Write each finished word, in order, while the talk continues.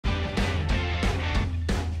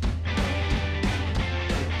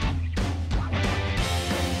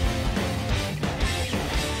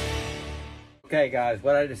Okay guys,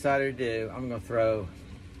 what I decided to do, I'm gonna throw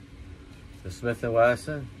the Smith &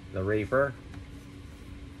 Wesson, the Reaper,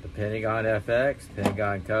 the Pentagon FX,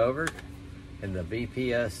 Pentagon Covert, and the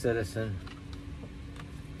BPS Citizen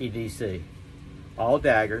EDC. All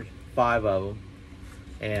daggers, 5 of them,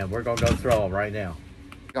 and we're gonna go throw them right now.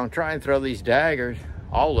 I'm gonna try and throw these daggers,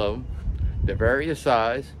 all of them, they're various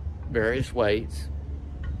size, various weights.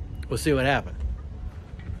 We'll see what happens.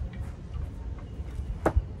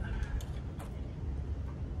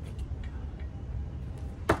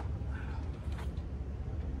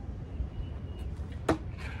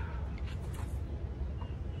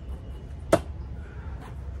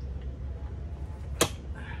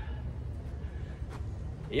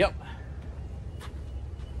 Yep.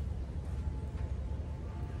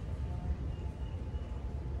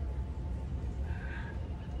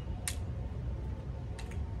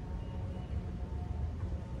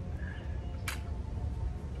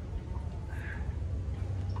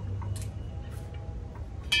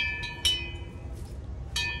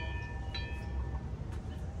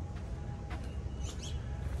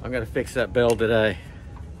 I'm gonna fix that bell today.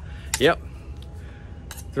 Yep.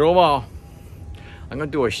 Throw them all. I'm gonna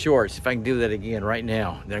do a short, see if I can do that again right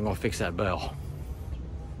now. Then I'm gonna fix that bell.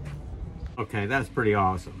 Okay, that's pretty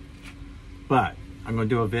awesome. But I'm gonna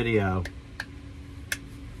do a video.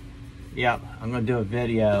 Yep, I'm gonna do a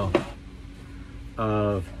video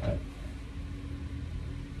of,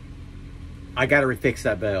 I gotta refix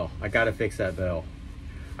that bell. I gotta fix that bell.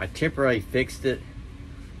 I temporarily fixed it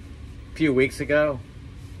a few weeks ago,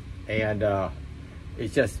 and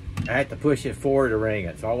it's just, I had to push it forward to ring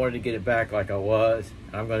it. So I wanted to get it back like I was,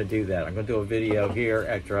 and I'm gonna do that. I'm gonna do a video here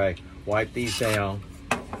after I wipe these down.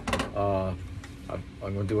 I'm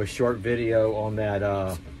gonna do a short video on that.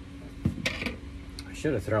 I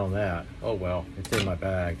should have thrown that. Oh well, it's in my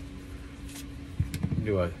bag.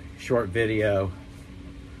 Do a short video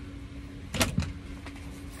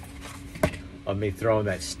of me throwing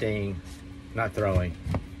that sting, not throwing.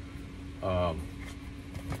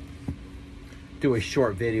 Do a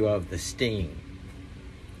short video of the sting.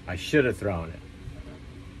 I should have thrown it.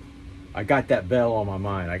 I got that bell on my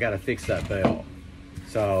mind. I gotta fix that bell.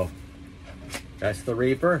 So that's the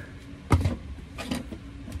Reaper.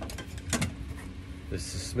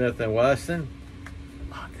 This is Smith & Wesson.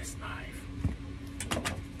 Love this knife.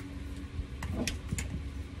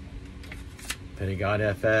 Pentagon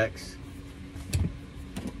FX.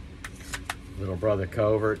 Little brother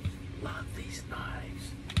Covert. Love these knives.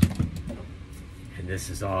 And this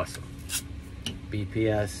is awesome.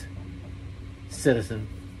 BPS Citizen.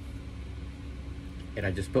 And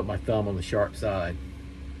I just put my thumb on the sharp side.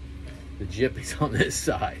 The jip is on this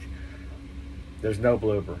side. There's no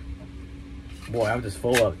blooper. Boy, I'm just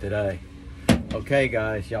full of it today. Okay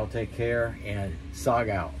guys, y'all take care and SOG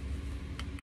out.